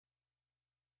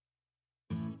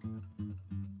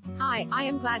Hi, I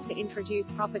am glad to introduce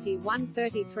property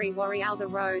 133 Warialda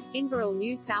Road, Inverell,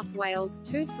 New South Wales,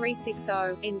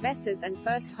 2360. Investors and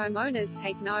first homeowners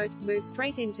take note, move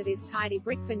straight into this tidy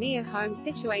brick veneer home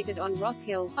situated on Ross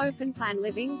Hill. Open plan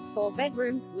living, 4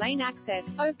 bedrooms, lane access,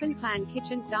 open plan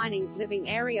kitchen, dining, living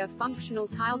area, functional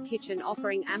tile kitchen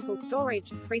offering ample storage,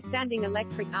 freestanding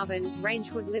electric oven, range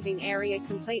hood living area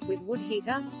complete with wood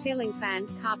heater, ceiling fan,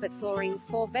 carpet flooring,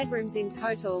 4 bedrooms in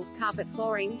total, carpet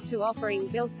flooring, 2 offering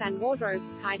built-in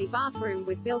wardrobes, tidy bathroom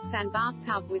with built-in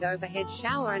bathtub with overhead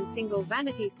shower and single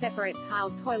vanity, separate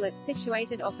tiled toilet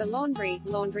situated off the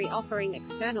laundry offering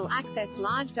external access,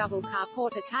 large double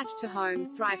carport attached to home,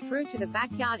 drive-through to the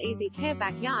backyard, easy care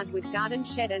backyard with garden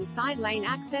shed and side lane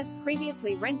access,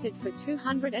 previously rented for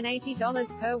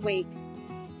 $280 per week.